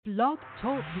Blog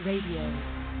Talk Radio.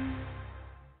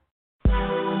 The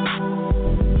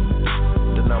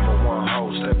number one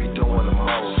host that be doing the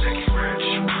most. Nikki Rich,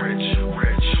 Rich, Rich,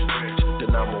 Rich.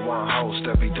 The number one host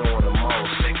that be doing the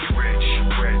most. Nikki Rich,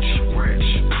 Rich,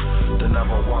 Rich. The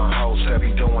number one host that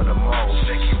be doing the most.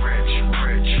 Nikki Rich,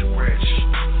 Rich, Rich.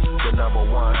 The number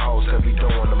one host that be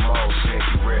doing the most.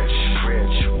 Nikki Rich,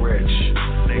 Rich, Rich.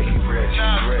 Nikki Rich,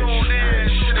 Rich,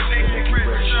 Rich. The Nikki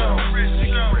Rich Show.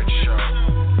 Nikki Rich Show.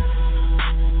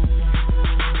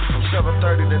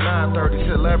 7:30 to 9:30,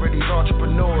 celebrities,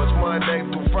 entrepreneurs, Monday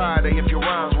through Friday. If your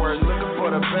rhymes were looking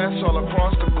for the best all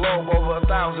across the globe, over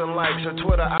 1,000 likes, your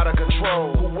Twitter out of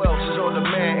control. Who else is on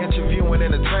demand, interviewing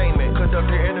entertainment?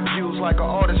 Conducting interviews like an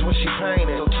artist when she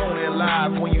painted. So tune in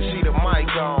live when you see the mic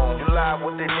on. You live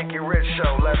with the Nikki Rich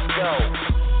Show. Let's go.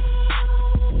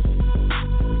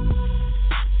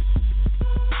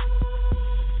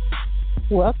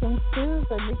 Welcome to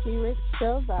the Nikki Rich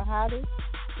Show, the hottest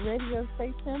radio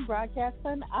station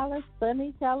broadcasting out of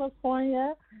sunny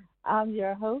California. I'm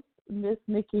your host, Miss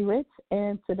Nikki Rich,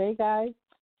 and today, guys,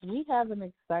 we have an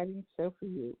exciting show for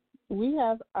you. We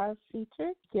have our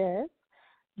featured guest,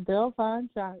 Delvon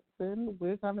Johnson.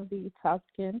 We're going to be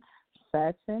talking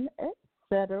fashion,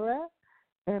 etc.,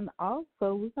 and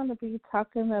also we're going to be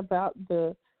talking about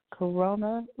the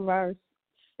coronavirus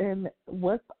and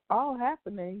what's all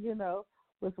happening,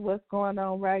 with what's going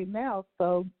on right now.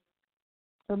 So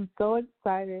I'm so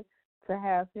excited to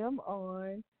have him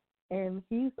on, and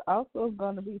he's also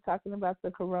going to be talking about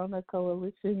the Corona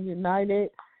Coalition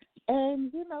United,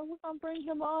 and, we're going to bring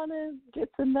him on and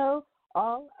get to know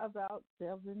all about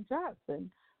Delvon Johnson.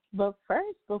 But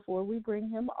first, before we bring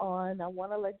him on, I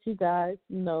want to let you guys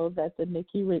know that the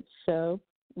Nikki Rich Show,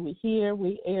 we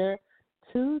air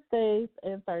Tuesdays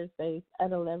and Thursdays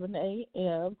at 11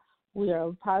 a.m. We are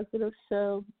a positive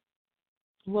show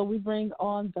where we bring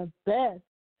on the best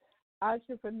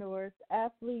entrepreneurs,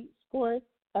 athletes, sports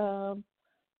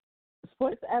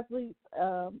athletes,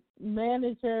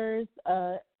 managers,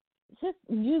 just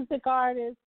music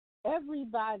artists,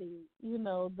 everybody,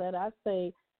 that I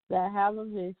say that have a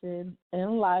vision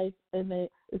in life and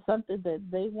it's something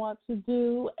that they want to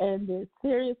do and they're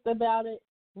serious about it.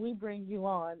 We bring you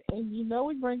on. And we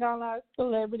bring on our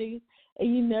celebrities,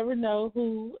 and you never know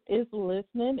who is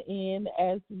listening in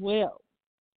as well.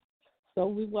 So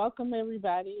we welcome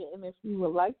everybody, and if you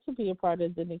would like to be a part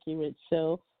of the Nikki Rich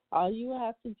Show, all you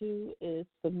have to do is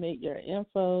submit your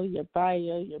info, your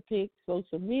bio, your pics,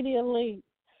 social media links,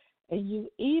 and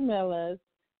you email us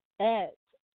at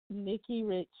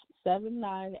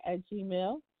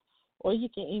nikkirich79@gmail, or you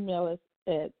can email us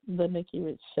at the Nikki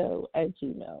Rich Show at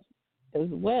gmail as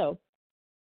well.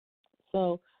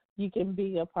 So you can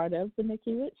be a part of the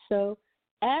Nikki Rich Show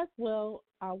as well.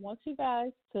 I want you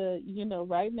guys to,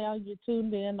 right now you're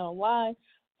tuned in online,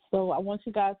 so I want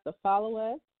you guys to follow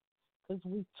us because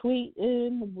we tweet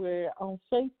in. We're on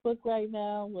Facebook right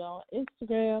now. We're on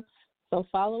Instagram. So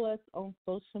follow us on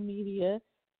social media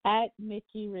at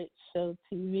Nikki Rich Show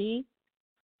TV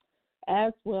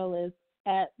as well as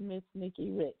at Miss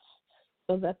Nikki Rich.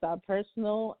 So that's our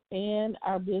personal and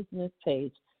our business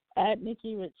page at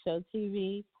Nikki Rich Show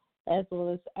TV as well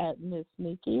as at Miss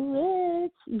Nikki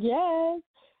Rich. Yes.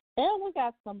 And we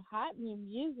got some hot new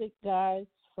music, guys,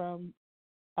 from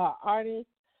our artists.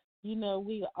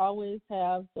 We always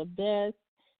have the best.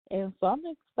 And so I'm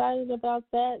excited about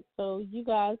that. So you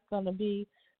guys going to be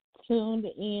tuned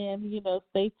in.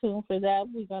 Stay tuned for that.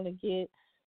 We're going to get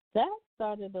that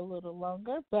started a little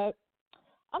longer. But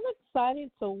I'm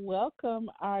excited to welcome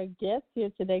our guest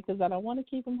here today because I don't want to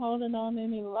keep him holding on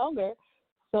any longer.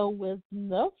 So with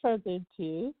no further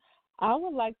ado, I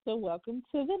would like to welcome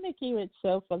to the Nikki Rich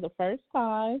Show for the first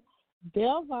time,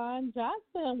 Delvon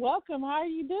Johnson. Welcome. How are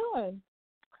you doing?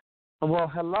 Well,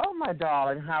 hello, my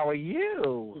darling. How are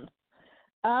you?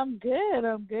 I'm good.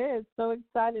 So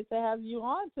excited to have you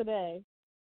on today.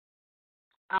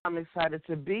 I'm excited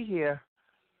to be here.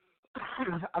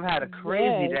 I've had a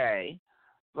crazy day,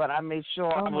 but I made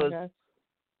sure I was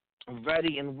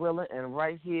ready and willing and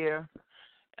right here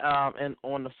and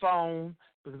on the phone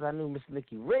because I knew Miss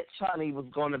Nikki Rich, honey, was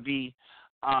going to be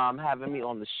having me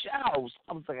on the show. So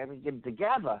I was like, I need to get it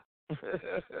together.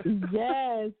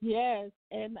 Yes.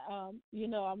 And, I'm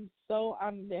so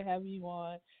honored to have you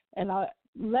on. And I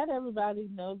let everybody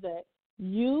know that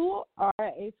you are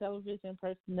a television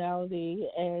personality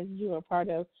and you are part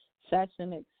of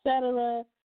Fashion, etc.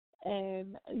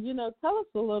 And, tell us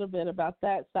a little bit about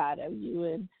that side of you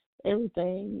and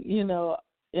everything,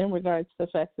 in regards to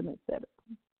Fashion, etc.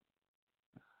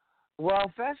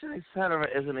 Well, Fashion, etc.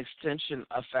 is an extension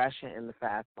of Fashion in the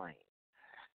Fast Lane.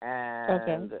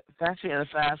 And Fashion in the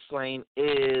Fast Lane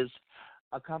is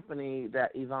a company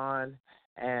that Yvonne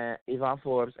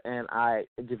Forbes and I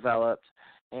developed,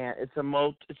 and it's a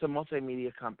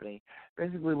multimedia company.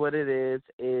 Basically, what it is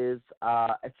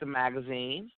it's a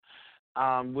magazine,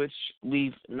 which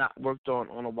we've not worked on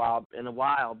in a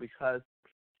while because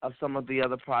of some of the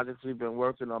other projects we've been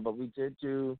working on. But we did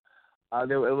do.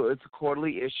 It's a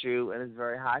quarterly issue, and it's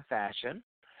very high fashion.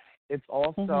 It's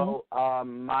also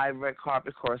my red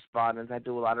carpet correspondence. I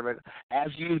do a lot of as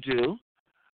you do.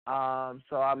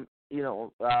 So I'm,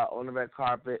 on the red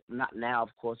carpet, not now,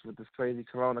 of course, with this crazy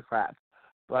Corona crap,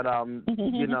 but,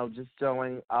 just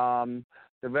doing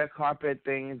the red carpet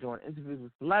thing, doing interviews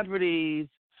with celebrities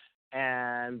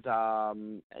and,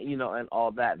 and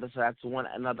all that. So that's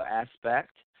another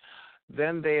aspect.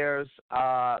 Then there's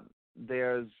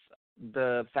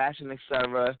the Fashion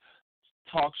Etc.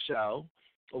 talk show,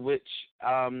 which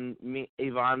Yvonne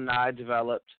and I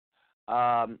developed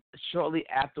shortly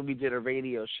after we did a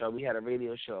radio show. We had a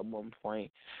radio show at one point,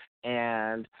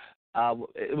 and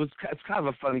it's kind of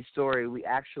a funny story. We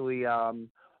actually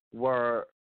were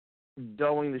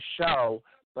doing the show,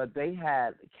 but they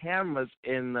had cameras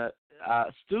in the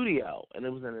studio, and it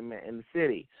was in the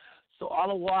city. So all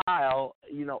the while,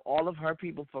 all of her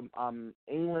people from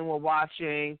England were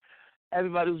watching.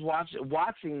 Everybody was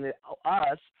watching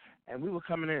us, and we were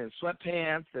coming in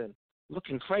sweatpants and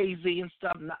looking crazy and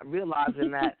stuff, not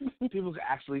realizing that people could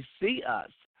actually see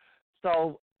us.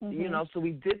 So, so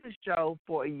we did the show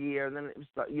for a year, and then it was,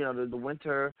 the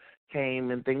winter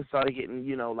came and things started getting,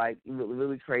 like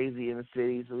really crazy in the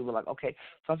city. So we were like, okay.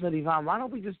 So I said, Yvonne, why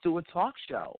don't we just do a talk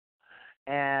show?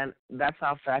 And that's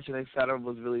how Fashion Etc.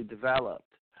 was really developed.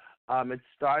 It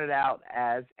started out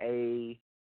as a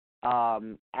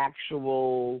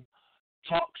actual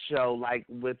talk show, like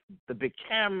with the big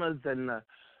cameras and the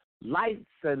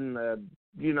lights and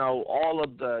all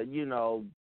of the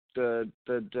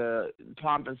the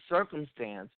pomp and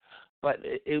circumstance, but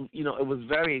it was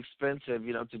very expensive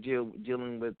to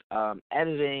dealing with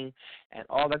editing and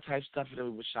all that type of stuff that we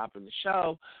were shopping the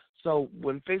show. So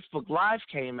when Facebook Live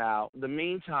came out, the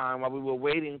meantime, while we were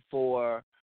waiting for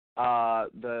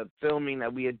the filming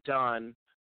that we had done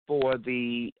for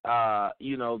the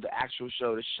the actual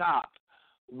show to shop,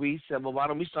 we said, well, why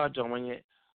don't we start doing it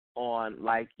on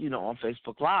on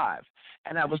Facebook Live?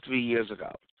 And that was 3 years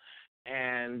ago.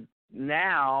 And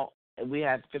now we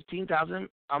have 15,000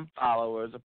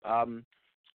 followers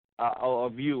or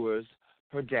viewers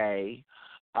per day.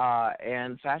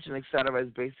 And Fashion Etc.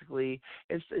 is basically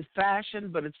it's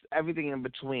fashion, but it's everything in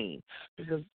between.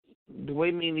 Because the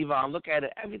way me and Yvonne look at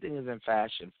it, everything is in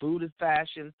fashion. Food is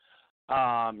fashion.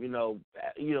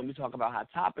 We talk about hot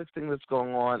topics, things that's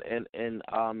going on in in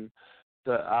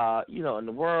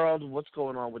the world, what's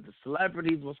going on with the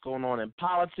celebrities, what's going on in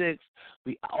politics.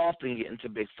 We often get into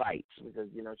big fights because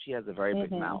she has a very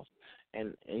big mouth,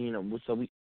 and so we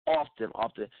often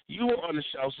you were on the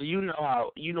show, so you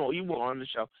were on the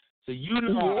show, so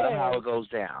how it goes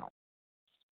down,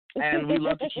 and we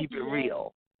love to keep it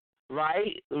real.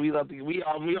 Right? We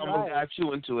almost got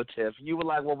you into a tiff. You were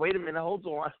like, well, wait a minute, hold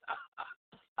on.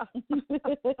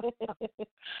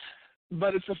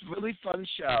 But it's a really fun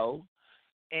show,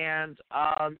 and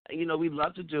we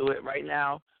love to do it. Right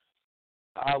now,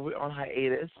 we're on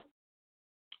hiatus.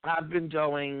 I've been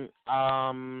doing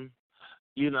some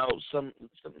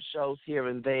shows here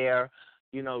and there,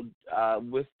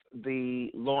 with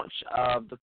the launch of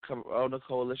the Corona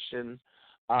Coalition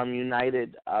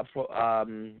United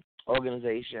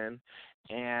organization,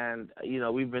 and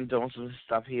we've been doing some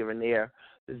stuff here and there,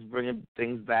 just bringing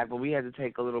things back. But we had to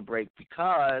take a little break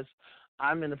because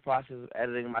I'm in the process of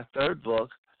editing my third book,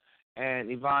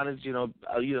 and Yvonne is she's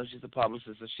a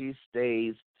publicist, so she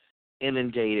stays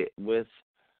inundated with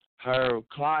her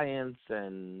clients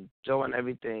and doing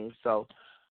everything. So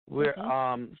we're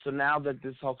so now that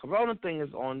this whole Corona thing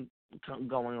is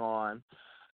going on,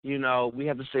 we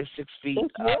have to stay 6 feet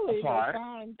apart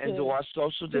and do our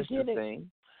social distancing.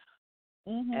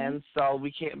 And so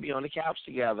we can't be on the couch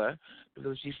together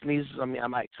because if she sneezes on me, I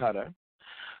might cut her.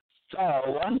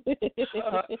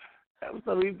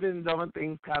 So we've been doing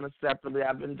things kind of separately.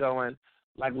 I've been doing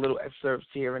like little excerpts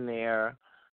here and there,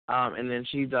 and then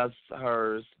she does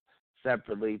hers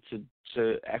separately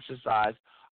to exercise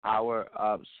our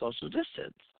social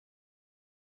distance.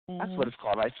 That's what it's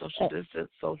called, right? Social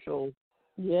distance, social.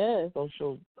 Yes.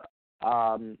 Social,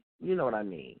 you know what I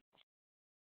mean.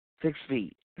 6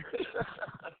 feet.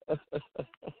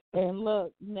 And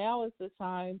look, now is the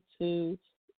time to,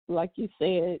 like you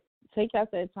said, take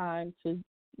out that time to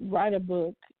write a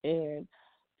book and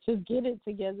just get it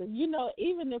together.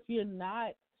 Even if you're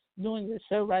not doing your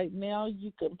show right now,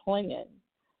 you can plan.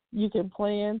 You can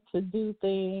plan to do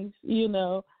things,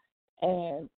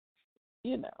 and,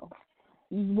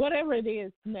 whatever it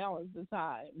is, now is the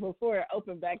time before it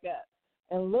open back up.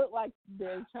 And look like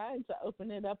they're trying to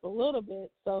open it up a little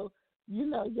bit. So,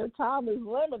 your time is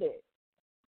limited.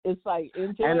 It's like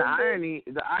enjoy. And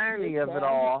the irony of it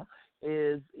all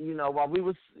is, while we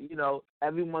was,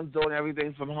 everyone's doing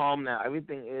everything from home now.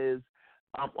 Everything is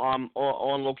on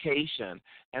location,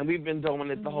 and we've been doing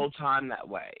it the whole time that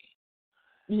way.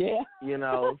 Yeah.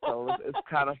 So it's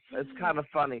kind of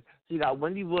funny. So you got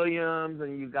Wendy Williams,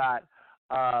 and you got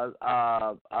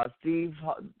Steve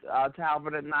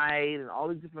Talbot at night, and all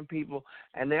these different people,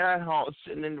 and they're at home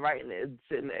sitting and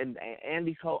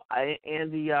Andy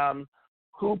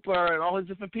Cooper and all these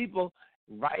different people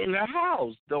right in their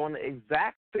house doing the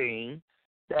exact thing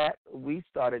that we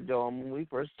started doing when we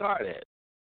first started.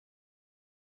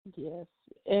 Yes,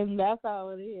 and that's how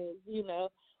it is.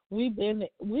 We've been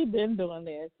doing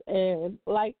this, and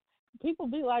like people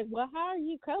be like, "Well, how are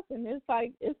you coping?" It's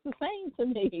like it's the same to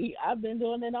me. I've been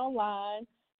doing it online.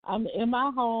 I'm in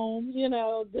my home.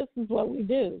 This is what we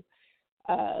do.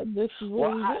 This is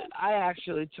what we do. I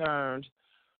actually turned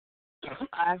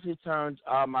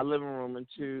my living room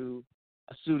into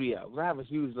a studio. I have a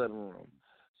huge living room.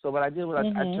 So what I did was I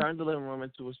turned the living room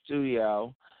into a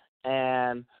studio,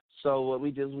 and so what we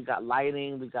did is we got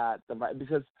lighting, because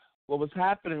what was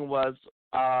happening was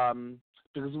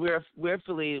because we're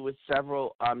affiliated with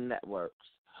several networks,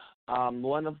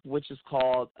 one of which is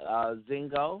called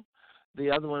Zingo, the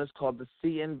other one is called the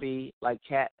CNB, like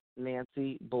Cat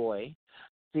Nancy Boy,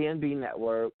 CNB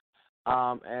network,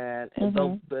 and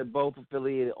they're both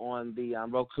affiliated on the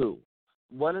Roku.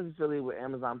 One is affiliated with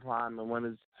Amazon Prime, and one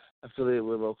is affiliated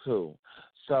with Roku.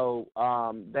 So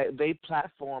they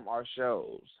platform our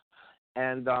shows.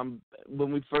 And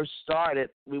when we first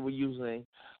started, we were using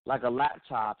like a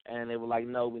laptop, and they were like,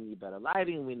 no, we need better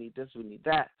lighting, we need this, we need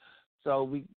that. So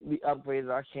we upgraded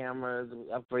our cameras, and we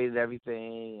upgraded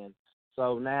everything. And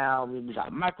so now we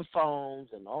got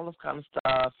microphones and all this kind of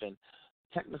stuff and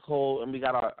technical, and we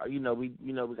got our, we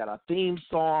got our theme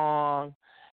song.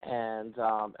 And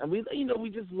we we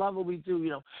just love what we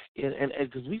do, and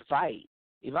because we fight.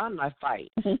 Yvonne and I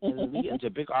fight, and we get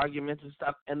into big arguments and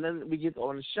stuff, and then we get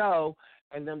on the show,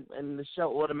 and the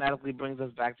show automatically brings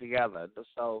us back together.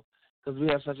 So, because we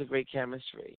have such a great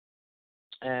chemistry,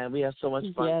 and we have so much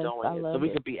fun doing it. So we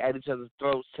could be at each other's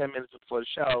throats 10 minutes before the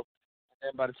show, and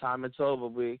then by the time it's over,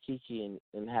 we're kikiing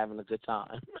and having a good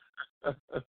time.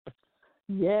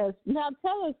 Yes. Now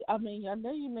tell us, I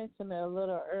know you mentioned it a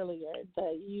little earlier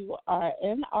that you are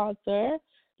an author.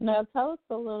 Now tell us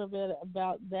a little bit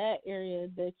about that area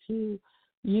that you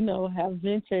have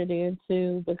ventured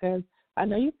into, because I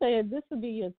know you said this would be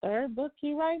your third book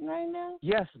you writing right now.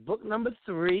 Yes, book number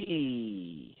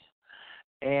 3.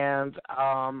 And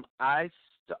it's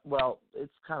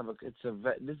kind of it's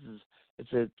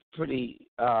a pretty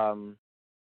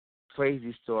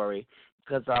crazy story,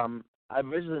 because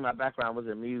originally my background was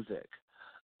in music,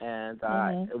 and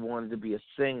I wanted to be a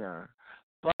singer,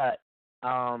 but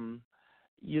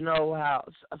you know how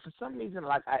for some reason,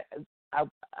 like I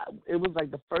it was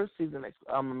like the first season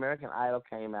American Idol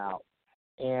came out,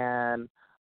 and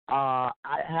I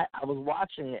was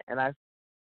watching it, and I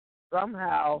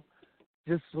somehow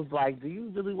just was like, do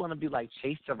you really want to be like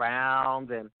chased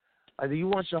around, and like, do you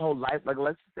want your whole life, like,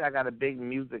 let's just say I got a big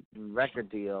music record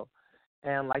deal,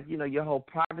 and like, your whole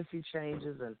privacy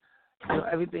changes, and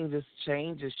everything just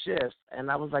changes, shifts,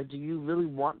 and I was like, do you really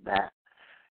want that?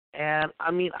 And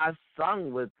I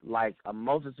sung with like a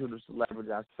multitude of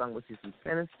celebrities. I sung with CeCe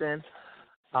Peniston,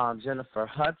 Jennifer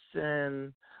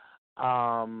Hudson,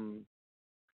 who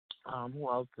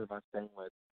else did I sing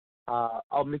with?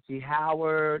 Mickey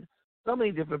Howard, so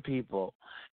many different people.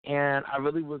 And I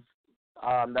really was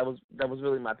that was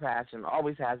really my passion.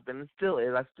 Always has been, and still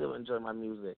is. I still enjoy my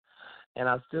music, and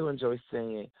I still enjoy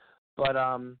singing. But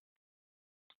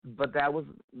that was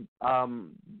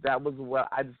what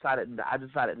I decided. I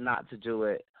decided not to do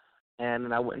it, and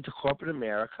then I went into corporate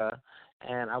America,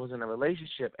 and I was in a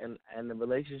relationship, and the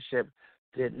relationship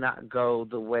did not go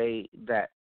the way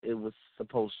that it was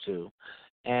supposed to,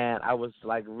 and I was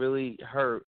like really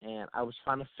hurt, and I was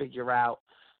trying to figure out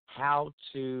how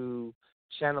to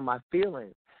channel my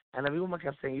feelings, and everyone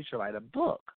kept saying, you should write a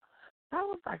book. I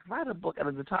was like, write a book, and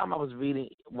at the time I was reading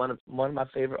one of my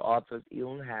favorite authors,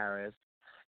 Elon Harris.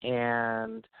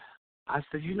 And I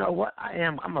said, you know what?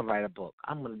 I'm gonna write a book.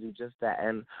 I'm gonna do just that.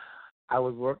 And I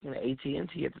was working at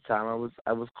AT&T at the time.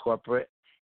 I was corporate,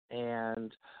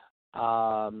 and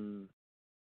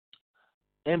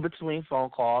in between phone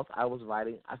calls, I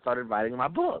started writing my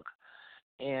book,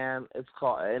 and it's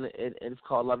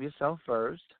called Love Yourself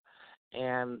First,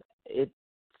 and its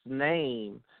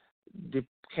name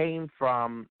came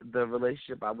from the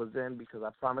relationship I was in, because I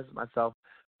promised myself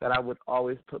that I would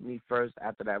always put me first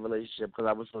after that relationship, because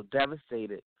I was so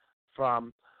devastated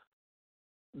from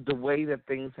the way that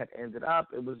things had ended up.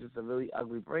 It was just a really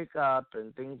ugly breakup,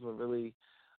 and things were really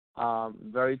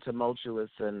very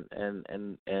tumultuous and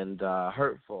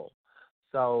hurtful.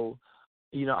 So,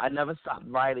 I never stopped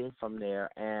writing from there,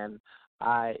 and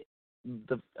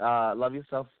Love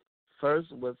Yourself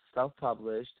First was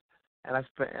self-published, and I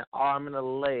spent an arm and a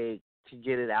leg to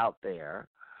get it out there.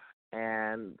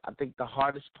 And I think the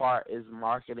hardest part is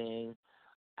marketing.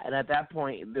 And at that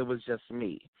point, there was just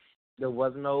me. There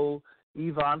was no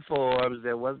Yvonne Forbes.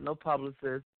 There was no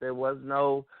publicist. There was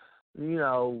no,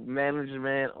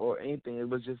 management or anything. It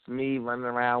was just me running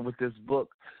around with this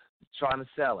book trying to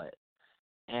sell it.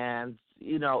 And,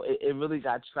 it really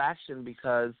got traction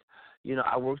because,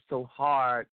 I worked so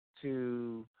hard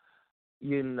to,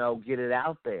 get it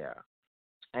out there.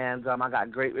 And I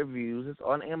got great reviews. It's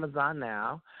on Amazon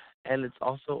now, and it's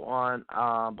also on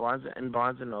Barnes and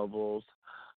Nobles.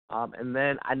 And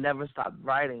then I never stopped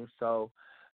writing. So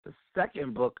the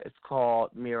second book is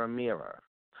called Mirror Mirror,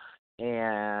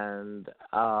 and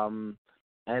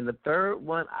the third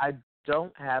one I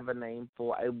don't have a name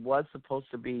for. It was supposed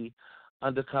to be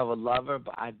Undercover Lover,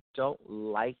 but I don't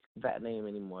like that name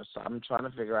anymore. So I'm trying to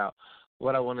figure out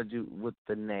what I want to do with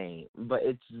the name. But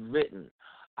it's written.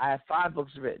 I have 5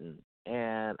 books written,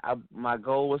 and my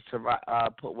goal was to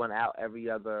put one out every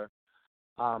other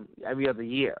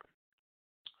year.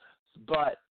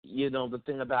 But the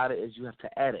thing about it is you have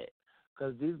to edit,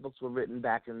 because these books were written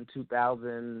back in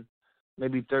 2000,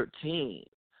 maybe 13.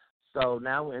 So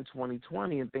now we're in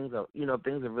 2020, and things have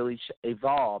really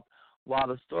evolved. While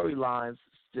the storylines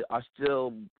are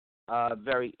still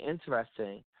very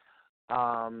interesting,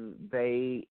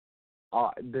 they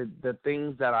are the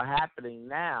things that are happening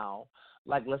now,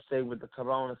 like let's say with the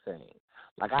corona thing.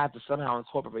 Like I have to somehow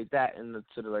incorporate that into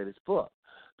the latest book,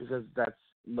 because that's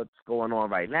what's going on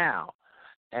right now.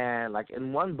 And like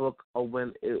in one book,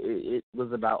 when it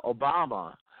was about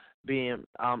Obama being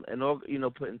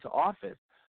put into office.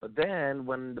 But then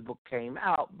when the book came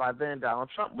out, by then Donald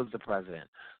Trump was the president.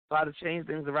 So I had to change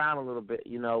things around a little bit.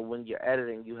 When you're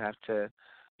editing, you have to,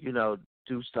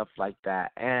 do stuff like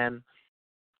that. And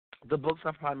the books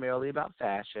are primarily about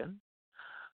fashion.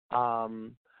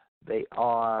 They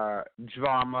are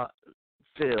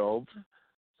drama-filled.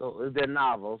 So they're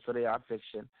novels, so they are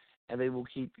fiction. And they will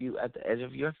keep you at the edge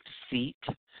of your seat.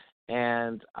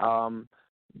 And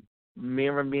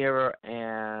Mirror Mirror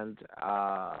and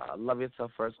Love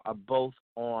Yourself First are both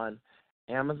on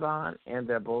Amazon, and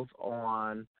they're both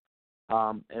on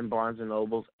in Barnes and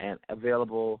Nobles, and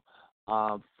available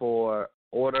for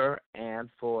order and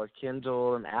for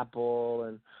Kindle and Apple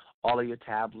and all of your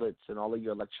tablets and all of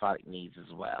your electronic needs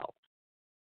as well.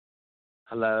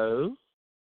 Hello?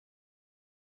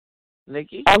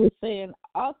 Nikki? I was saying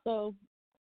also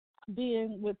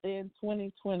being within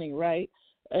 2020, right?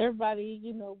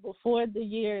 Everybody, before the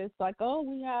year, it's like, oh,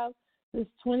 we have this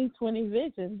 2020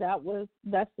 vision.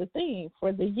 That's the theme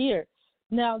for the year.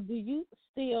 Now,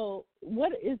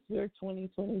 what is your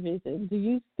 2020 vision? Do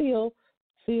you still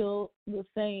feel the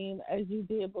same as you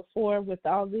did before with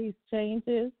all these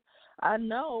changes? I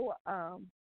know,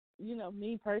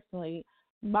 me personally,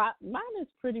 mine is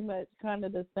pretty much kind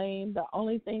of the same. The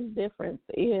only thing different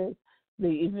is the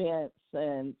events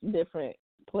and different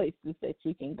places that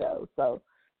you can go. So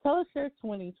tell us your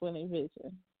 2020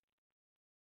 vision.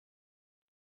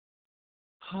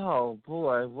 Oh,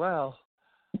 boy. Well,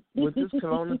 with this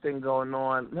corona thing going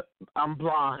on, I'm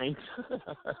blind.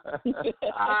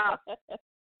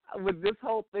 With this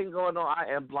whole thing going on, I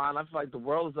am blind. I feel like the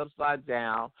world is upside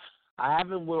down. I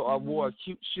haven't wore a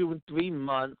cute shoe in 3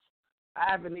 months. I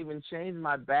haven't even changed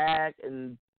my bag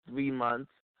in 3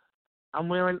 months. I'm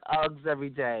wearing Uggs every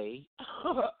day.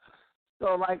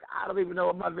 So, like, I don't even know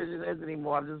what my vision is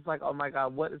anymore. I'm just like, oh, my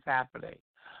God, what is happening?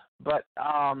 But,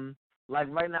 like,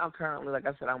 right now, currently, like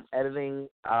I said, I'm editing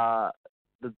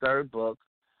the third book,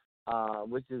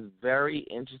 which is very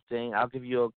interesting. I'll give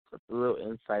you a little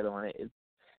insight on it.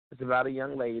 It's about a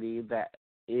young lady that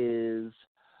is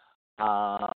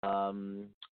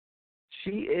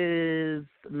she is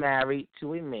married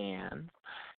to a man,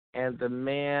 and the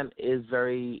man is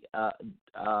very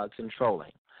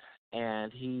controlling.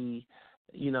 And he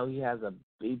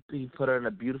put her in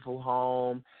a beautiful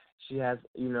home. She has,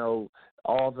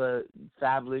 all the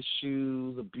fabulous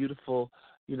shoes, a beautiful,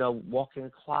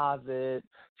 walk-in closet.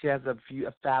 She has a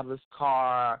fabulous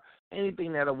car,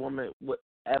 anything that a woman would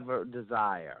ever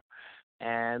desire.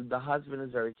 And the husband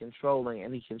is very controlling,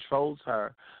 and he controls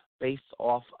her based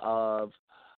off of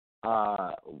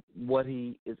what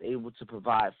he is able to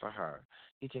provide for her.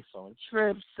 He takes her on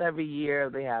trips every year.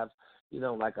 They have,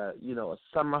 like a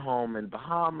summer home in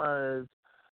Bahamas,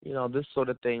 this sort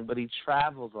of thing. But he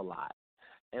travels a lot.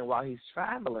 And while he's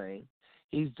traveling,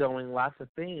 he's doing lots of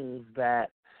things that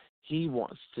he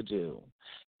wants to do.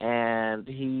 And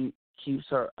he keeps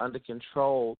her under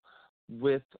control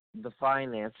with the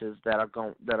finances that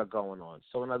are going on.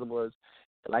 So in other words,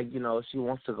 like, if she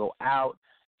wants to go out,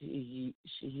 she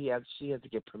has to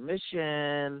get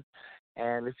permission,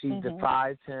 and if she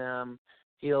defies him,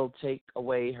 he'll take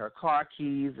away her car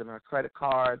keys and her credit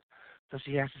cards, so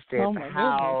she has to stay at the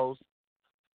house.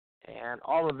 And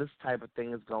all of this type of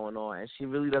thing is going on, and she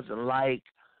really doesn't like.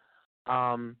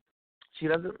 She's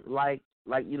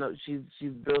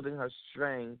building her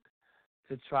strength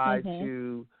to try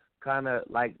to kind of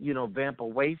vamp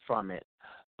away from it.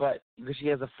 But because she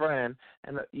has a friend,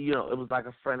 and it was like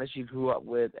a friend that she grew up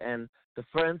with, and the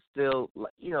friend still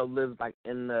lives like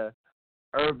in the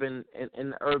urban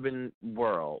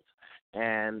world,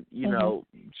 and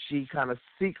she kind of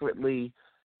secretly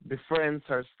befriends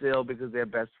her still because they're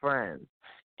best friends.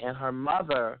 And her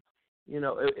mother,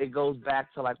 it goes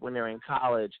back to like when they're in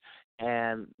college,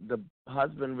 and the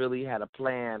husband really had a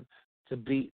plan to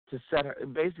set her.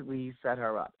 Basically, he set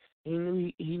her up. He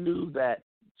knew that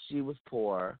she was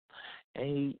poor,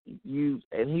 and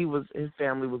his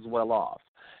family was well off.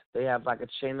 They have like a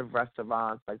chain of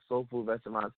restaurants, like soul food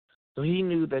restaurants. So he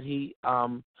knew that he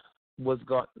was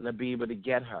going to be able to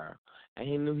get her, and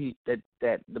he knew that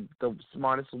the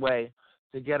smartest way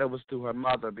to get her was through her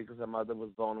mother, because her mother was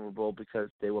vulnerable because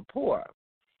they were poor.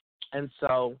 And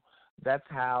so that's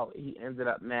how he ended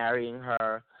up marrying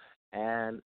her,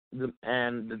 and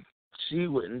she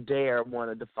wouldn't dare want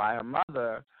to defy her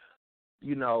mother,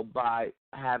 by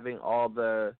having all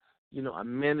the,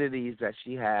 amenities that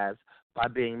she has by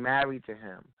being married to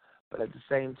him. But at the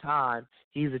same time,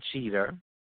 he's a cheater.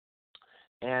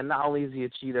 And not only is he a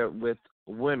cheater with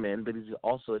women, but he's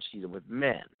also a cheater with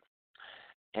men.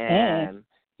 And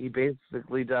he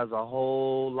basically does a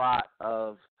whole lot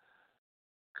of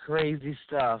crazy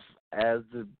stuff as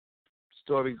the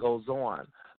story goes on.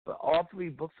 But all three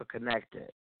books are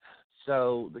connected.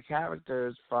 So the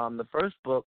characters from the first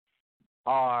book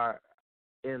are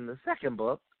in the second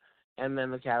book, and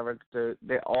then the character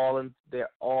they're all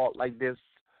like there's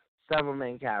several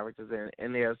main characters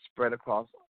and they're spread across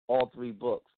all three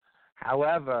books.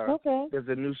 However, there's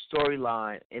a new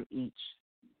storyline in each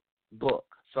book.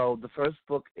 So the first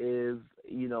book is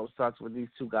starts with these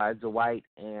two guys, Dwight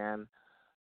and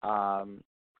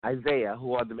Isaiah,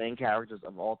 who are the main characters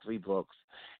of all three books.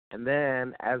 And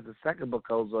then as the second book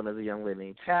goes on, there's a young lady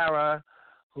named Tara,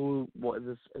 who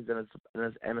is an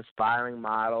aspiring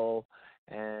model,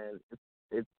 and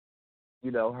it's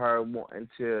her wanting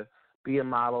to be a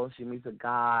model. She meets a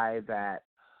guy that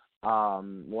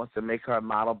wants to make her a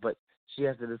model, but she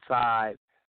has to decide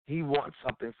he wants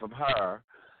something from her,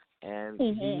 and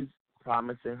he's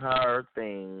promising her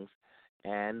things.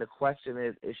 And the question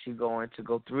is she going to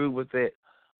go through with it,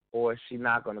 or is she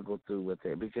not going to go through with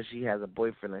it because she has a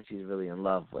boyfriend that she's really in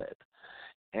love with?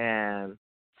 And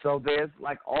so there's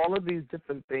like all of these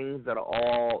different things that are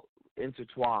all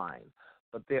intertwined,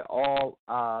 but they all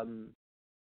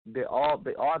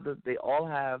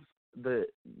have the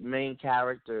main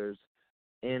characters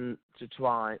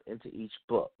intertwined into each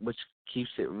book, which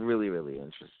keeps it really, really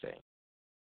interesting.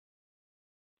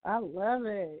 I love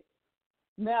it.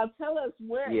 Now tell us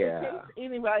where, in case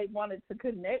anybody wanted to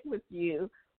connect with you,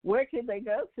 where can they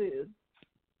go to?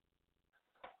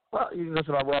 Well, you can go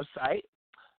to my website,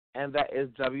 and that is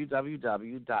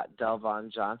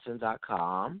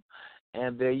www.delvonjohnson.com,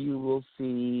 and there you will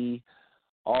see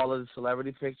all of the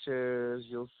celebrity pictures.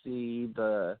 You'll see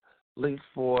the link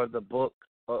for the book,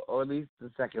 or at least the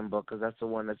second book, because that's the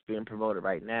one that's being promoted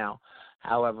right now.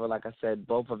 However, like I said,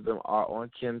 both of them are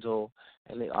on Kindle,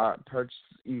 and they are purchased.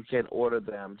 You can order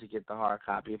them to get the hard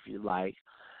copy if you like.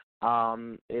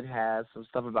 It has some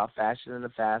stuff about fashion in the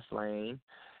fast lane.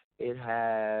 It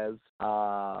has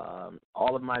all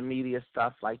of my media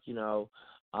stuff, like, and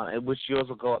which yours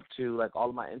will go up to, like all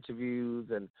of my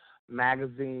interviews and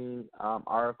magazine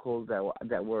articles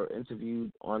that were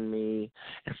interviewed on me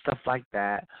and stuff like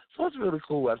that. So it's a really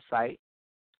cool website.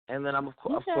 And then I'm, of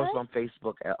course, on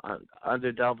Facebook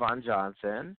under Delvon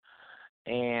Johnson.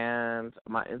 And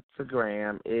my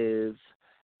Instagram is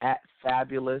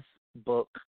 @FabulousBook.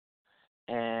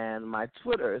 And my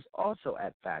Twitter is also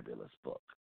 @FabulousBook.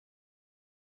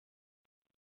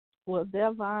 Well,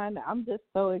 Delvon, I'm just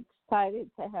so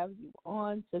excited to have you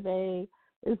on today.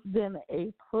 It's been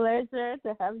a pleasure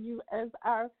to have you as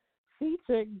our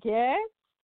featured guest.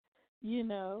 You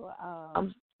know,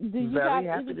 I'm do you very have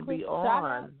happy any to quick be shout outs?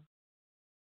 on.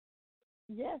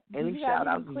 Yes. Any shout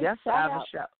outs? Yes, I have a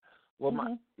shout. Well,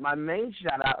 Mm-hmm. my main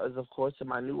shout out is, of course, to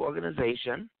my new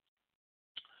organization,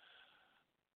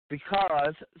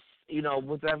 because,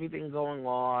 with everything going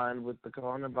on with the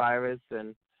coronavirus,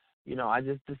 and, I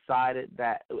just decided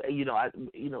that,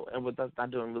 and with us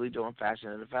not really doing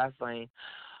fashion in the fast lane,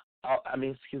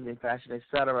 fashion,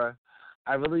 etc.,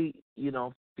 I really,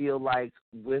 feel like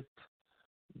with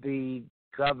the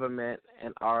government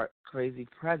and our crazy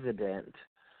president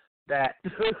that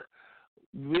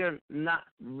we're not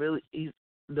really,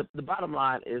 the bottom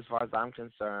line is, as far as I'm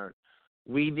concerned,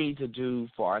 we need to do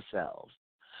for ourselves.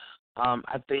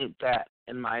 I think that,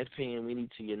 in my opinion, we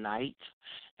need to unite,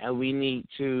 and we need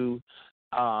to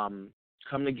come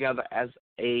together as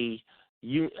a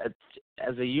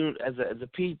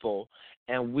people,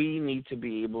 and we need to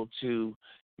be able to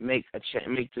make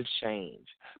this change.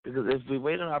 Because if we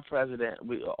wait on our president,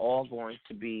 we are all going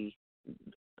to be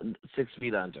 6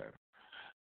 feet under.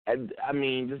 And I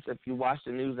mean, just if you watch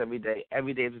the news every day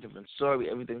is a different story.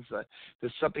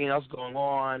 There's something else going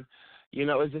on.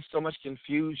 It's just so much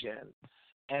confusion.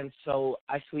 And so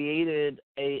I created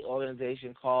a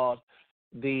organization called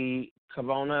the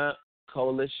Corona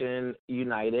Coalition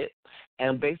United.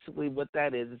 And basically what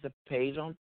that is, it's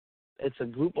a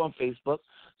group on Facebook.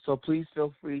 So please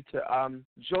feel free to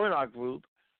join our group,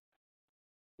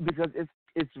 because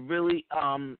it's really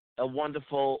a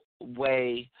wonderful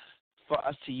way for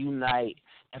us to unite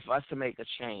and for us to make a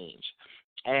change.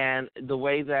 And the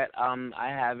way that I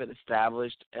have it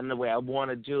established, and the way I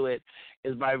want to do it,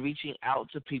 is by reaching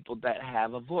out to people that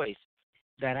have a voice,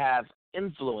 that have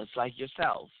influence, like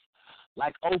yourself,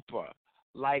 like Oprah,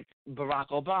 like Barack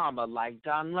Obama, like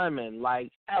Don Lemon,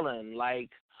 like Ellen,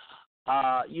 like,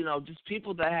 just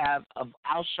people that have,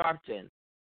 Al Sharpton,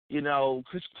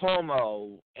 Chris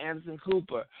Cuomo, Anderson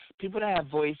Cooper, people that have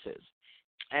voices.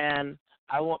 And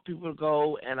I want people to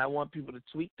go, and I want people to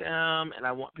tweet them, and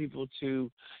I want people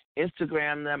to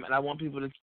Instagram them, and I want people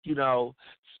to,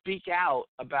 speak out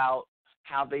about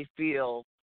how they feel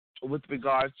with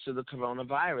regards to the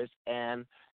coronavirus, and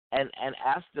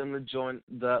ask them to join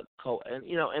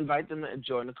invite them to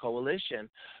join the coalition,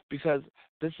 because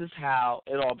this is how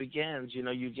it all begins.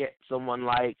 You get someone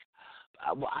like,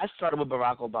 I started with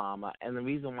Barack Obama, and the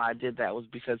reason why I did that was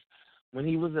because when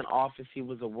he was in office, he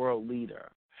was a world leader.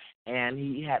 And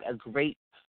he had a great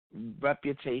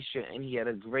reputation, and he had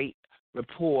a great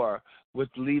rapport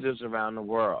with leaders around the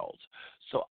world.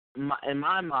 So in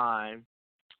my mind,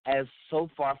 as so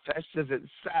far-fetched as it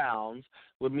sounds,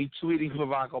 with me tweeting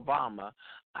Barack Obama,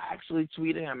 I actually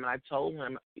tweeted him, and I told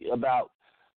him about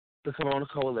the Corona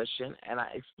Coalition, and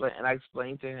I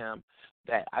explained to him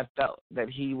that I felt that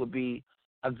he would be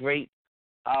a great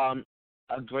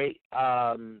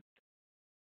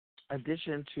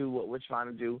addition to what we're trying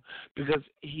to do, because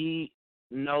he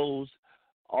knows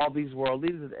all these world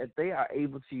leaders, if they are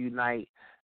able to unite,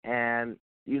 and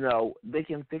they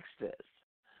can fix this,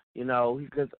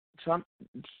 because Trump,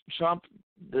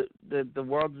 the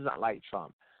world does not like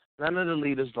Trump. None of the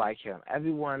leaders like him.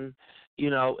 Everyone,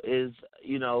 is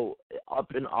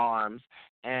up in arms,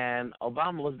 and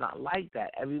Obama was not like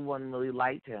that. Everyone really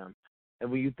liked him. And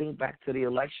when you think back to the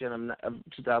election of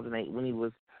 2008, when he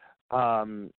was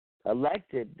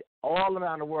elected, all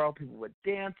around the world people were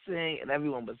dancing and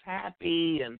everyone was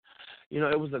happy, and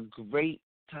it was a great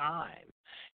time.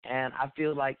 And I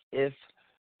feel like if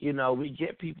we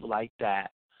get people like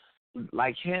that,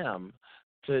 like him,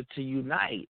 to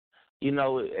unite,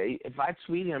 if I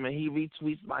tweet him and he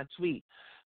retweets my tweet,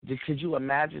 could you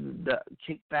imagine the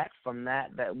kickback from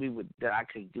that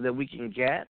we can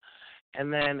get?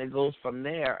 And then it goes from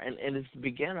there, and it's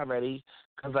began already,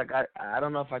 because I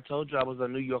don't know if I told you, I was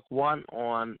on New York 1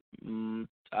 on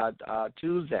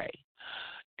Tuesday,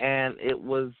 and it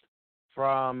was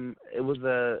from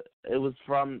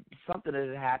something that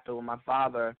had happened with my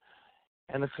father,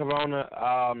 and it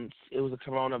was a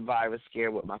coronavirus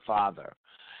scare with my father,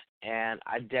 and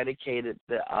I dedicated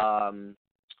the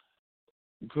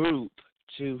group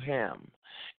to him,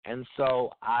 and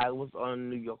so I was on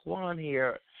New York 1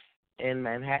 here in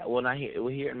Manhattan. We're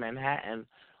here in Manhattan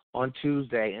on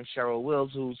Tuesday, and Cheryl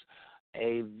Wills, who's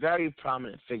a very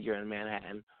prominent figure in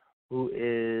Manhattan, who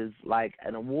is like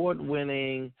an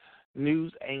award-winning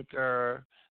news anchor,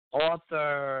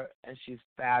 author, and she's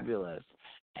fabulous.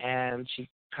 And she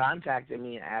contacted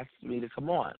me and asked me to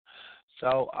come on.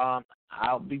 So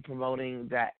I'll be promoting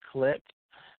that clip,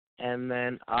 and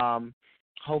then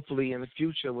hopefully in the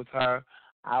future with her,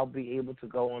 I'll be able to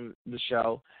go on the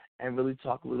show and really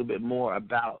talk a little bit more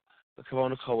about the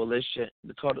Corona Coalition,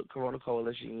 Corona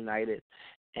Coalition United,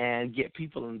 and get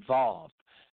people involved,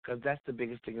 because that's the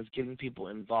biggest thing, is getting people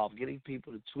involved, getting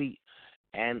people to tweet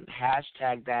and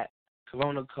hashtag that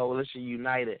Corona Coalition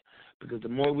United, because the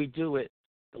more we do it,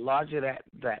 the larger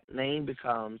that name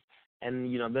becomes,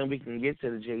 and then we can get to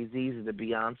the Jay-Z's and the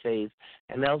Beyoncés,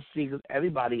 and they'll see, because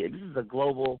everybody, this is a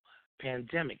global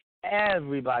pandemic.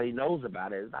 Everybody knows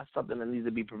about it. It's not something that needs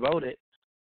to be promoted,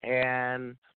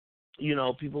 and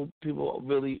people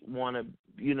really want to,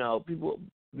 people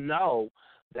know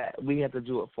that we have to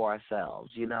do it for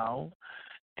ourselves, and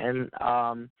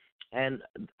I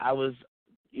was,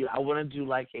 I want to do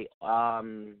like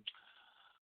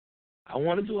I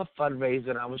want to do a fundraiser,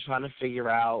 and I was trying to figure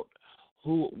out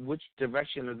which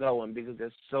direction to go in, because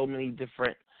there's so many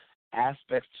different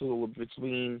aspects to it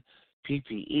between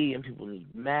PPE, and people need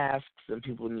masks, and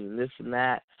people need this and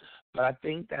that. But I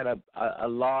think that a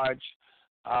large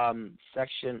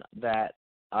section that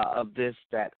of this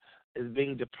that is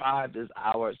being deprived is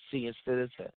our senior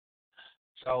citizens.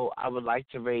 So I would like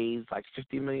to raise like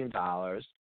 $50 million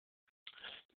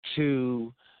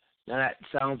to, now that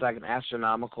sounds like an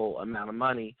astronomical amount of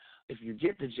money. If you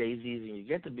get the Jay-Z's and you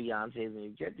get the Beyoncés and you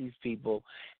get these people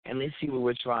and they see what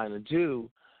we're trying to do,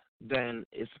 then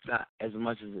it's not as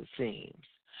much as it seems.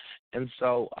 And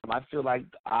so I feel like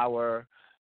our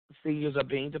seniors are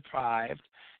being deprived,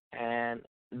 and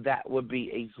that would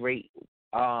be a great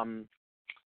amount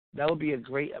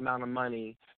of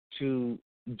money to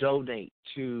donate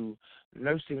to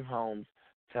nursing homes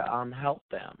to help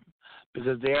them,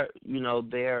 because they're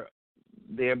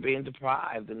being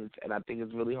deprived, and I think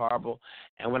it's really horrible.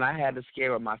 And when I had the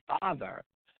scare of my father,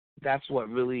 that's what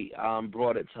really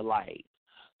brought it to light.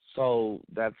 So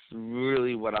that's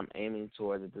really what I'm aiming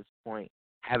towards at this point.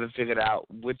 Haven't figured out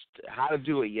how to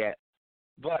do it yet,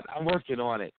 but I'm working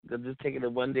on it. I'm just taking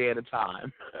it one day at a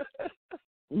time.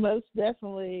 Most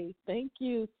definitely. Thank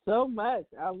you so much.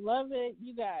 I love it.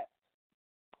 You got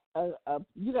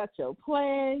your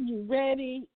plan. You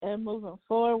ready and moving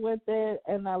forward with it.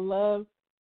 And I love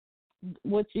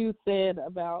what you said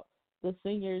about the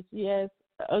seniors. Yes,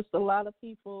 it's a lot of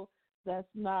people that's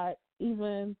not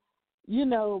even,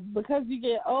 because you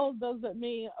get old doesn't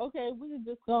mean, okay, we're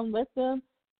just going to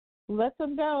let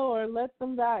them go or let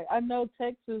them die. I know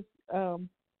Texas, I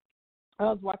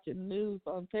was watching news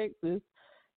on Texas,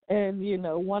 and,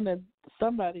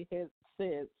 somebody had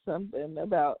said something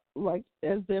about, like,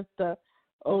 as if the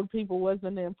old people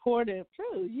wasn't important.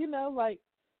 True,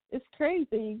 it's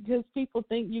crazy because people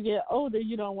think you get older,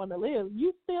 you don't want to live.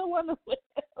 You still want to live.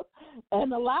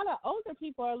 And a lot of older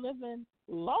people are living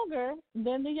longer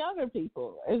than the younger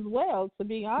people as well, to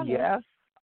be honest. Yes.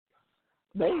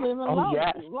 They live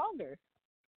longer.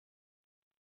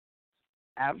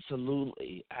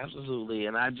 Absolutely.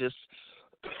 And I just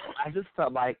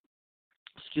felt like,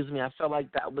 I felt like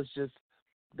that was just,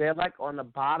 they're like on the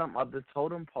bottom of the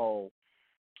totem pole.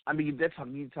 I mean, you're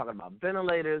talking about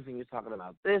ventilators, and you're talking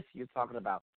about this, you're talking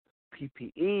about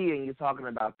PPE, and you're talking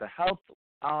about the health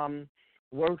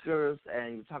workers,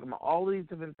 and you're talking about all these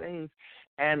different things.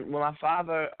 And when my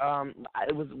father,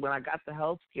 it was when I got the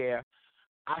health care,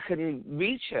 I couldn't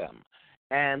reach him.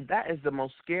 And that is the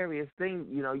most scariest thing,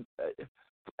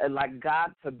 like,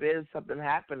 God forbid something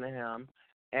happened to him.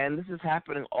 And this is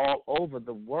happening all over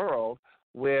the world,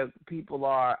 where people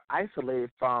are isolated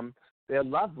from their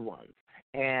loved ones.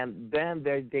 And then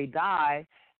they die,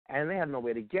 and they have no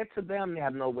way to get to them. They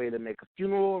have no way to make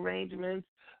funeral arrangements.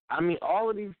 I mean, all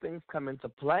of these things come into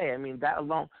play. I mean, that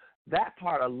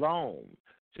part alone,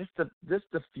 just the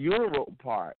funeral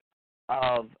part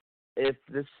of, if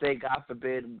this, say, God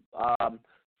forbid,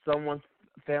 someone's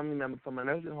family member from a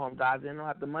nursing home dies, they don't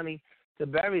have the money to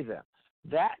bury them.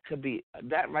 That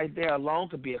right there alone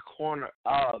could be a corner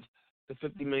of the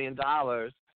 $50 million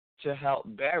to help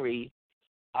bury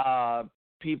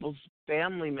people's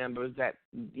family members that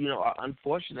are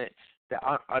unfortunate, that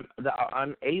are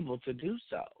unable to do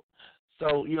so.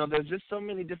 So there's just so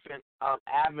many different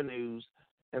avenues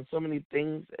and so many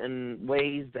things and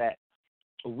ways that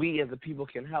we as a people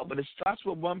can help. But it starts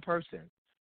with one person.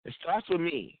 It starts with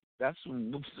me. That's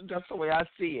the way I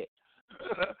see it.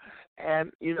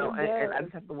 And and I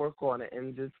just have to work on it,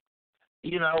 and just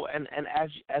and as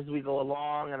we go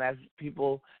along, and as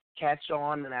people catch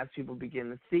on, and as people begin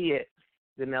to see it,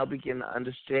 then they'll begin to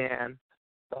understand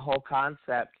the whole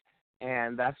concept,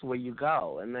 and that's where you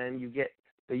go. And then you get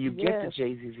the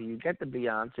Jay-Z's, and you get the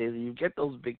Beyoncés, and you get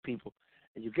those big people,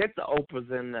 and you get the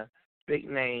Oprahs and the big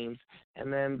names,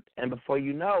 and before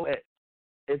you know it,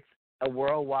 a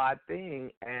worldwide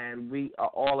thing, and we are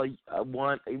all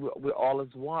one. We're all as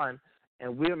one,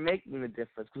 and we're making the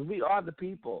difference because we are the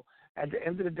people. At the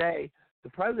end of the day, the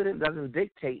president doesn't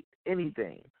dictate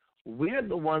anything. We're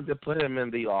the ones that put him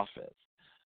in the office.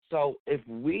 So if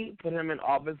we put him in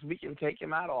office, we can take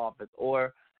him out of office.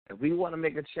 Or if we want to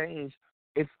make a change,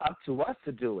 it's up to us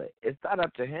to do it. It's not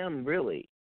up to him, really.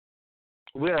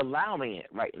 We're allowing it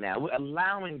right now. We're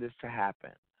allowing this to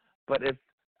happen. But if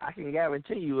I can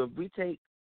guarantee you, if we take,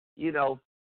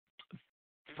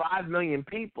 5 million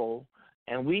people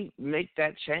and we make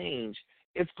that change,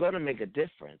 it's going to make a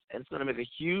difference. And it's going to make a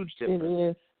huge difference. It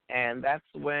is. And that's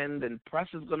when the press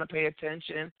is going to pay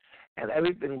attention and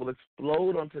everything will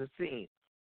explode onto the scene.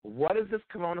 What is this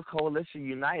Corona Coalition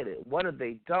United? What have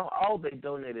they done? Oh, they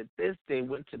donated this. They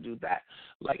went to do that.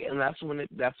 And that's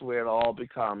where it all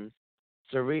becomes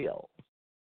surreal.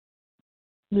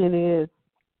 It is.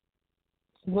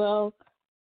 Well,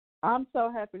 I'm so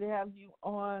happy to have you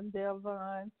on,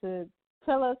 Delvon, to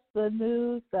tell us the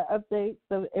news, the updates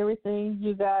of everything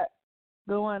you got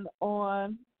going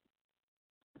on.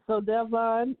 So,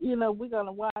 Delvon, we're going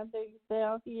to wind things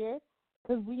down here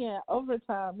because we in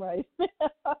overtime right now.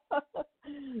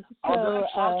 Did I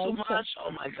talk too much?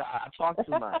 Oh, my God, I talk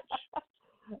too much.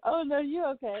 Oh, no, you're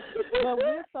okay. But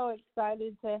we're so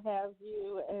excited to have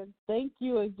you, and thank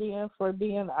you again for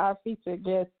being our featured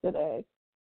guest today.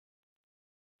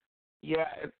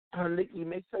 Yeah, Nikki,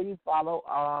 make sure you follow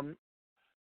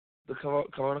the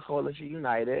Corona Coalition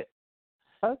United.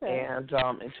 Okay. And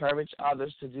encourage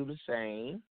others to do the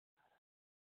same.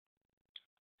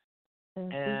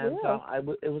 And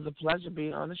it was a pleasure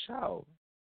being on the show.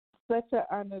 Such an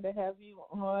honor to have you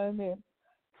on. And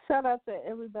shout out to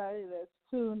everybody that's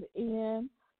tuned in.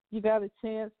 You got a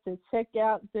chance to check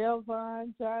out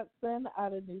Delvon Johnson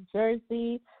out of New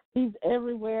Jersey. He's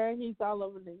everywhere. He's all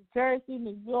over New Jersey,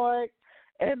 New York.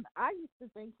 And I used to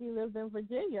think he lived in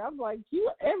Virginia. I'm like,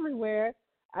 you everywhere.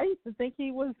 I used to think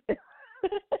he was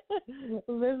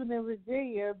living in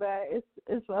Virginia, but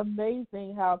it's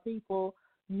amazing how people,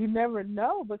 you never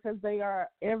know because they are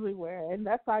everywhere. And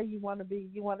that's how you want to be.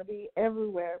 You want to be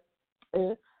everywhere.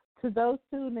 To those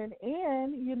tuning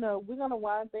in, we're going to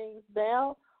wind things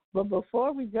down. But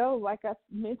before we go, like I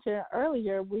mentioned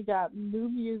earlier, we got new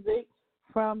music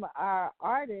from our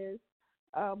artists.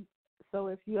 So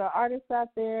if you're an artist out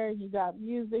there and you got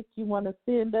music you want to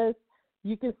send us,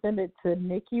 you can send it to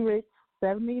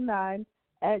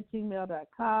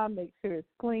nikkirich79@gmail.com. Make sure it's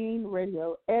clean,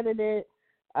 radio edited,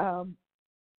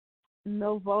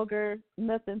 no vulgar,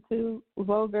 nothing too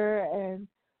vulgar, and,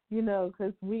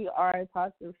 because we are a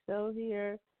positive show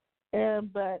here.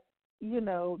 But,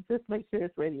 just make sure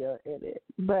it's radio edited.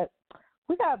 But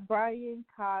we got Brian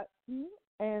Cotton,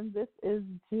 and this is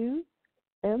Juice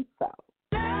and Salt.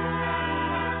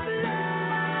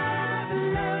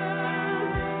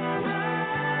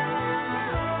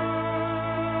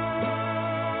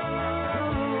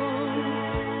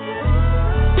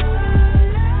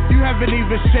 Haven't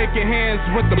even shaking hands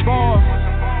with the boss.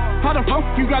 How the fuck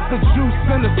you got the juice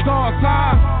and the sauce,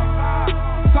 huh?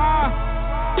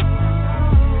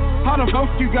 How the fuck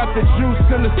you got the juice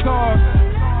and the sauce?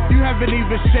 You haven't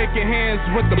even shaking hands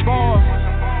with the boss.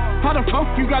 How the fuck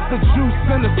you got the juice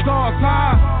and the sauce,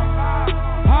 huh?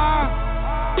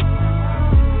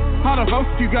 How the fuck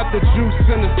you got the juice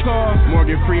and the sauce?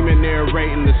 Morgan Freeman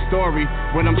narrating the story.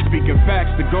 When I'm speaking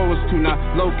facts, the goal is to not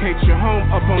locate your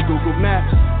home up on Google Maps.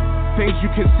 Things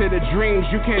you consider dreams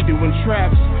you can't do in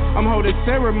traps. I'm holding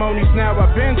ceremonies now,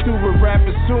 I've been through a rap.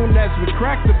 As soon as we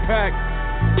crack the pack,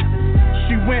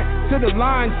 she went to the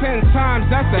line 10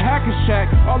 times, that's a hacker shack.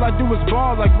 All I do is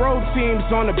ball like road teams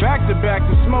on the back-to-back.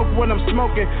 To smoke when I'm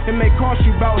smoking, it may cost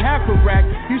you about half a rack.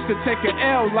 Used to take an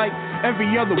L like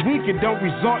every other week, it don't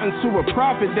resort into a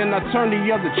profit, then I turn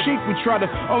the other cheek. We try to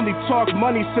only talk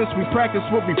money since we practice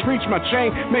what we preach. My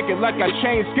chain, make it like I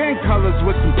changed skin colors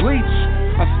with some bleach.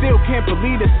 I still can't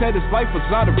believe it said his life was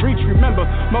out of reach. Remember,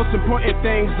 most important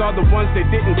things are the ones they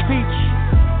didn't teach.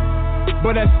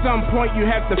 But at some point you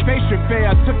have to face your fear.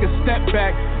 I took a step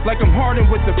back, like I'm hardened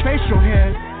with the facial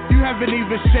hair. You haven't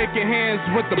even shaken hands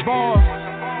with the boss.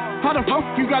 How the fuck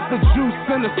you got the juice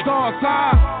and the sauce,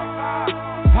 huh?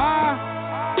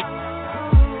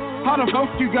 How the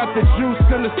fuck you got the juice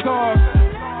and the sauce?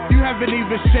 You haven't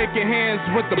even shaken hands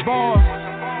with the boss.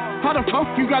 How the fuck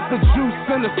you got the juice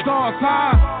and the sauce,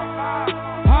 huh?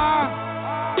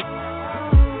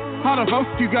 How the fuck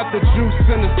you got the juice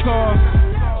and the sauce?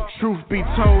 Truth be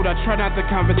told, I try not to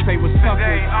conversate with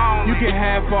suckers. You can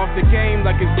have off the game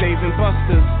like it's Dave and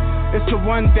Buster's. It's a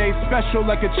one-day special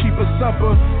like a cheaper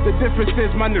supper. The difference is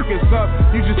my niggas up,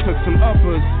 you just took some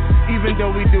uppers. Even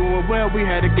though we doing well, we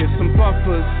had to get some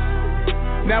buffers.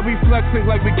 Now we flexing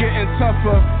like we getting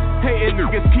tougher. Hating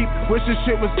niggas keep wishing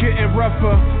shit was getting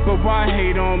rougher. But why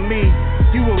hate on me?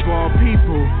 You of all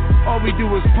people. All we do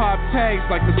is pop tags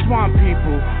like the swamp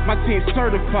people. My team's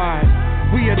certified,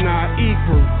 we are not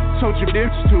equal. Told you bitch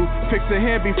to fix her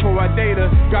hair before I date her.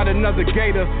 Got another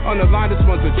gator on the line, this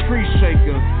one's a tree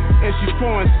shaker. And she's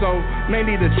foreign, so may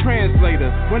need a translator.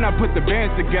 When I put the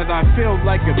bands together, I feel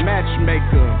like a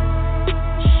matchmaker.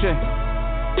 Shit.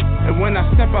 And when I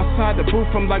step outside the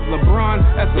booth, I'm like LeBron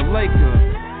as a Laker.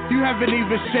 You haven't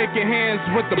even shaken hands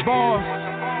with the boss.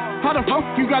 How the fuck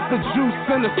you got the juice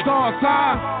and the sauce,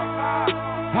 huh?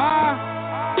 Huh?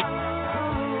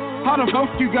 How the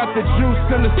fuck you got the juice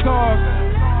and the sauce?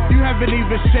 You haven't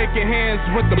even shaken hands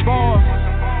with the boss.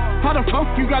 How the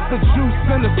fuck you got the juice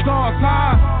and the sauce,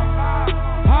 huh?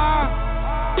 Huh?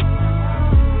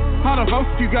 How the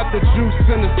fuck you got the juice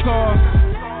and the sauce?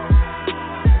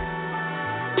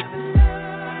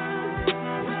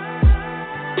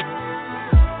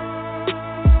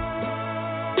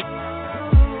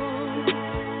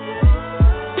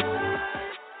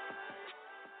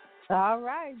 All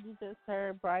right, you just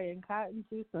heard Brian Cotton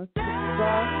Juice and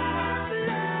Sauce.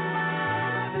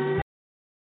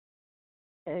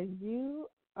 And you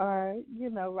are,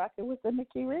 rocking with the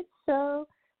Nikki Rich Show.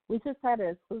 We just had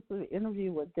an exclusive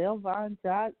interview with Delvon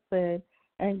Johnson.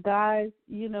 And guys,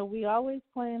 we always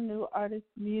playing new artist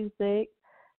music.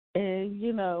 And,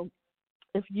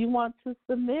 if you want to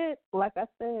submit, like I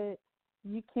said,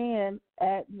 you can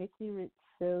at Nikki Rich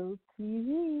Show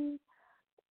TV.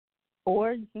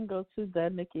 Or you can go to the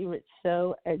Nikki Rich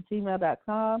Show at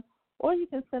gmail.com, or you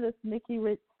can send us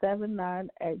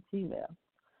NikkiRich79@gmail.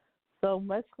 So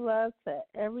much love to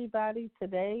everybody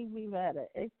today. We've had an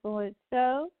excellent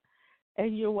show,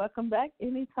 and you're welcome back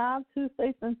anytime,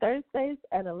 Tuesdays and Thursdays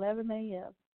at 11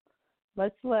 a.m.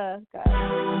 Much love, guys.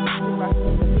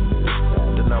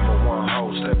 The number one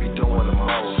host that be doing the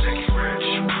most. Nikki Rich.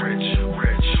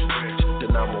 The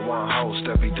number one host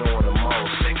that be doing the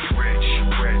most. Nikki Rich.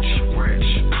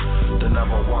 The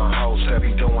number one host that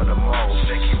be doing the most.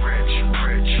 Nikki Rich.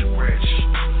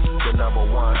 The number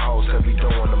one host that be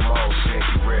doing the most.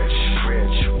 Nikki Rich.